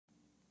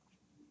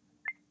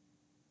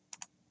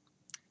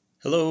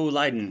Hello,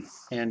 Leiden,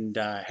 and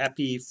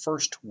happy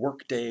first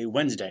Workday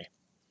Wednesday.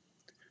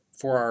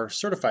 For our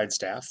certified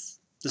staff,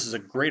 this is a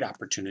great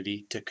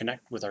opportunity to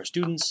connect with our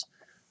students,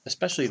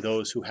 especially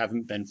those who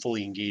haven't been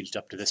fully engaged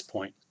up to this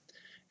point.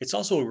 It's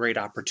also a great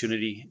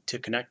opportunity to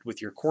connect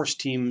with your course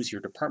teams, your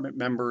department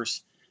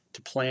members,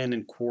 to plan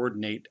and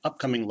coordinate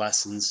upcoming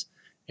lessons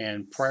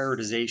and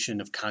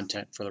prioritization of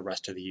content for the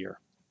rest of the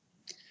year.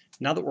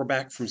 Now that we're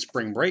back from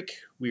spring break,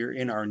 we are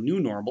in our new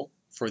normal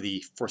for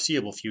the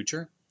foreseeable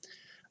future.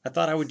 I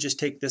thought I would just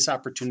take this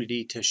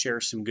opportunity to share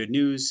some good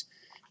news,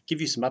 give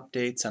you some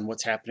updates on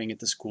what's happening at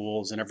the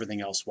schools and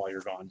everything else while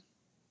you're gone.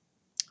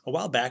 A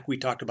while back, we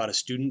talked about a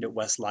student at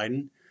West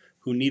Leiden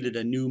who needed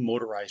a new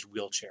motorized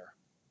wheelchair.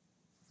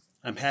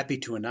 I'm happy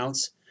to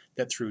announce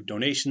that through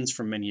donations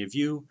from many of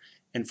you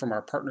and from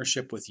our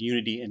partnership with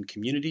Unity and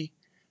Community,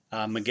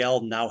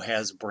 Miguel now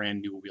has a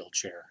brand new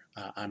wheelchair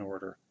on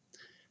order.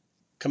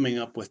 Coming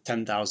up with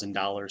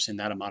 $10,000 in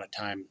that amount of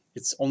time,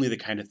 it's only the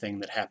kind of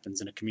thing that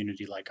happens in a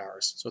community like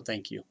ours, so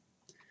thank you.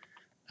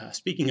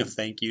 Speaking of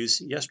thank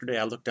yous, yesterday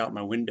I looked out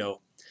my window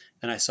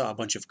and I saw a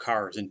bunch of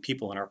cars and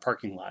people in our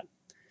parking lot.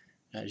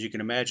 As you can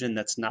imagine,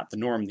 that's not the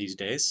norm these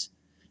days.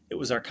 It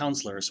was our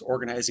counselors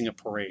organizing a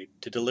parade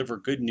to deliver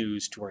good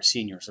news to our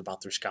seniors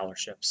about their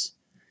scholarships.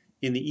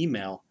 In the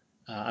email,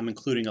 I'm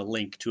including a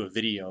link to a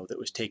video that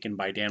was taken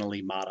by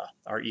Danilee Mata,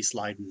 our East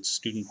Leiden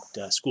student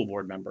school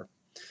board member.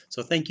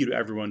 So thank you to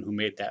everyone who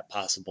made that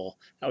possible.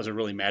 That was a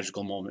really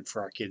magical moment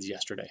for our kids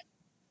yesterday.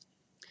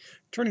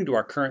 Turning to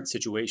our current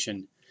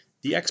situation,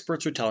 the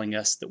experts are telling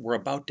us that we're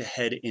about to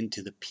head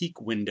into the peak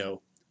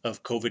window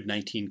of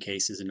COVID-19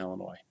 cases in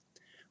Illinois.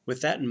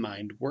 With that in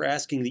mind, we're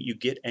asking that you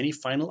get any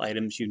final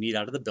items you need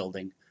out of the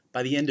building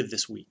by the end of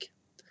this week.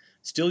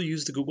 Still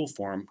use the Google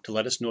form to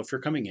let us know if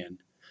you're coming in,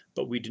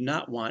 but we do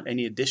not want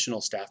any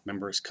additional staff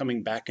members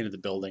coming back into the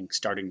building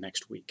starting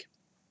next week.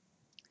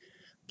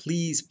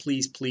 Please,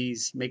 please,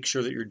 please make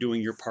sure that you're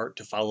doing your part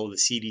to follow the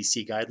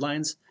CDC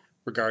guidelines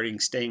regarding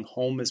staying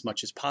home as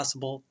much as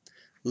possible,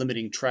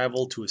 limiting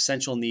travel to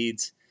essential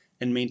needs,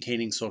 and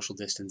maintaining social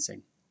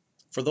distancing.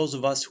 For those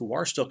of us who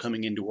are still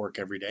coming into work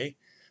every day,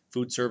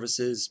 food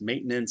services,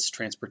 maintenance,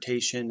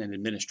 transportation, and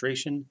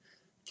administration,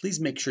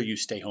 please make sure you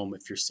stay home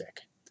if you're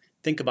sick.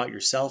 Think about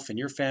yourself and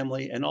your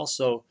family, and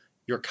also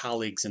your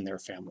colleagues and their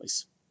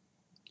families.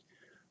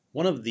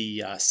 One of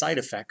the side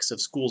effects of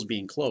schools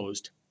being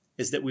closed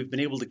is that we've been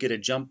able to get a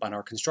jump on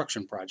our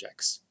construction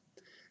projects.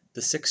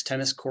 The 6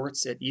 tennis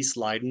courts at East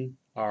Leiden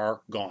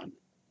are gone.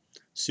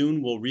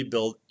 Soon we'll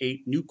rebuild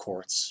 8 new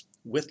courts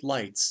with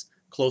lights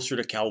closer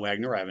to Cal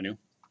Wagner Avenue.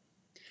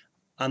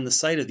 On the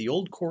site of the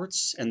old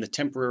courts and the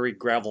temporary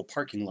gravel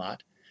parking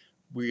lot,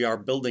 we are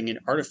building an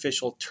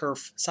artificial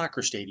turf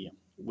soccer stadium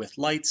with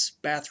lights,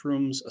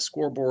 bathrooms, a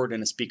scoreboard,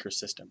 and a speaker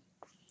system.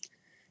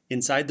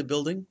 Inside the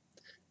building,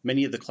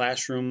 many of the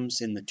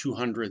classrooms in the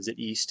 200s at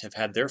East have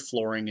had their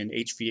flooring and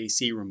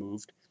HVAC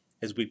removed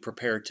as we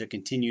prepare to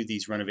continue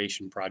these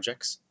renovation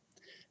projects.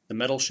 The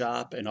metal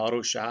shop and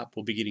auto shop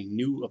will be getting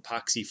new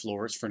epoxy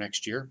floors for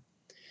next year.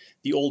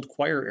 The old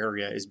choir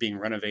area is being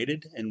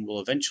renovated and will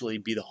eventually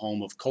be the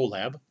home of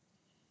CoLab.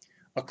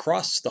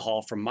 Across the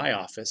hall from my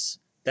office,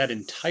 that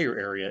entire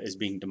area is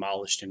being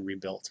demolished and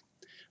rebuilt.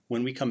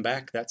 When we come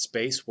back, that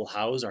space will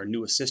house our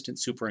new assistant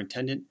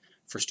superintendent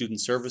for student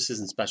services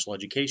and special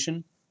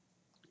education,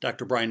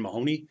 Dr. Brian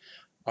Mahoney,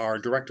 our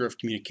Director of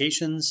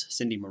Communications,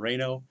 Cindy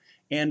Moreno,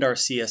 and our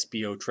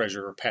CSBO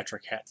Treasurer,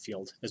 Patrick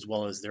Hatfield, as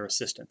well as their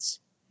assistants.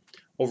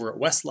 Over at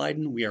West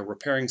Leiden, we are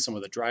repairing some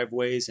of the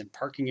driveways and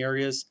parking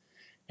areas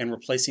and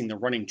replacing the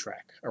running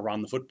track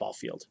around the football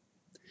field.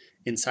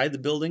 Inside the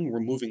building, we're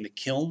moving the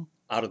kiln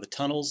out of the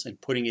tunnels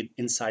and putting it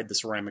inside the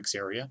ceramics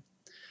area.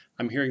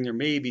 I'm hearing there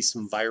may be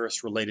some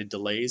virus-related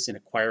delays in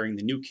acquiring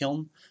the new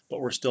kiln, but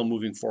we're still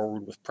moving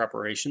forward with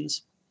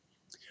preparations.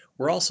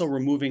 We're also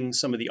removing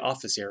some of the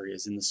office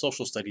areas in the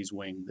social studies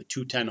wing, the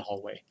 210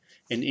 hallway,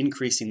 and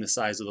increasing the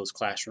size of those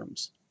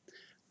classrooms.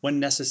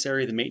 When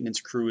necessary, the maintenance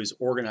crew is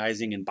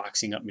organizing and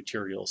boxing up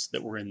materials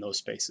that were in those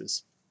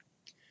spaces.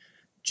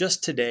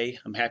 Just today,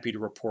 I'm happy to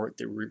report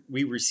that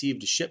we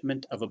received a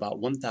shipment of about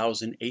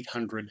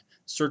 1,800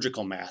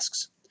 surgical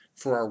masks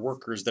for our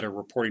workers that are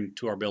reporting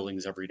to our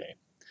buildings every day.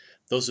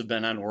 Those have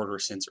been on order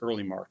since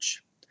early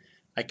March.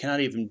 I cannot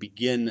even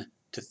begin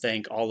to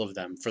thank all of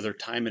them for their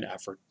time and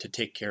effort to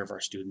take care of our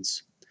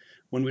students.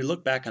 When we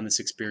look back on this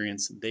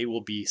experience, they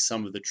will be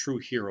some of the true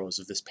heroes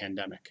of this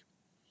pandemic.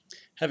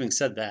 Having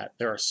said that,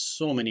 there are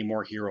so many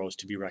more heroes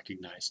to be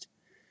recognized.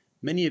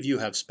 Many of you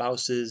have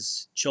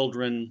spouses,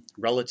 children,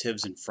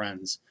 relatives, and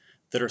friends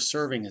that are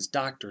serving as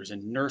doctors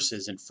and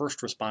nurses and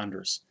first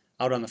responders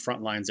out on the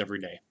front lines every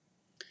day.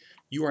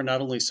 You are not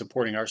only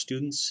supporting our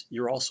students,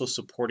 you're also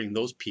supporting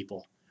those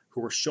people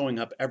who are showing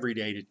up every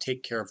day to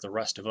take care of the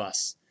rest of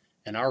us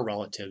and our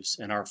relatives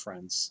and our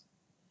friends.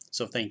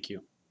 So thank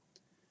you.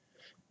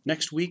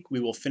 Next week, we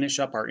will finish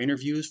up our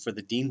interviews for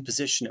the dean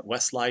position at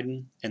West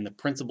Leiden and the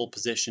principal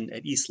position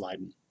at East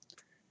Leiden.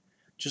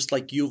 Just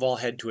like you've all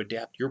had to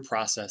adapt your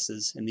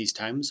processes in these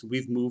times,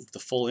 we've moved the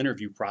full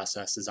interview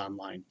processes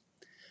online.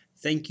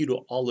 Thank you to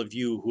all of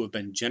you who have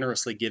been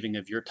generously giving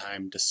of your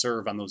time to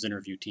serve on those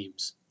interview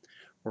teams.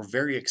 We're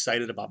very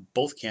excited about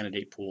both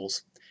candidate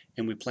pools,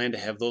 and we plan to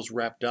have those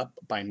wrapped up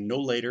by no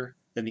later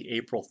than the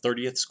April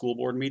 30th school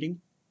board meeting.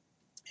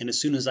 And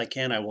as soon as I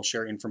can, I will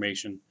share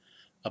information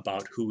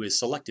about who is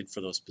selected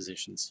for those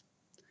positions.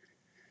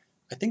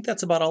 I think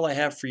that's about all I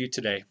have for you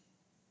today.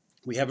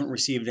 We haven't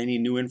received any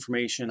new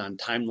information on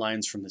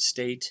timelines from the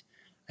state.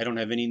 I don't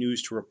have any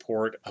news to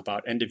report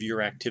about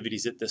end-of-year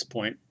activities at this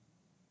point,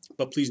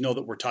 but please know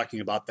that we're talking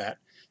about that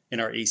in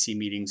our AC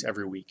meetings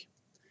every week.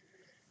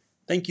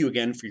 Thank you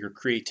again for your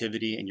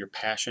creativity and your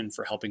passion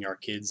for helping our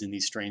kids in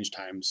these strange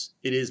times.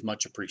 It is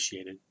much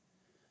appreciated.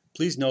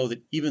 Please know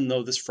that even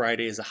though this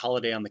Friday is a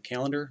holiday on the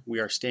calendar, we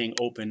are staying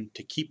open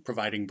to keep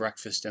providing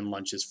breakfast and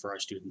lunches for our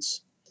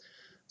students.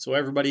 So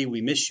everybody,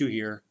 we miss you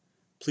here.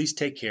 Please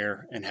take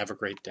care and have a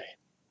great day.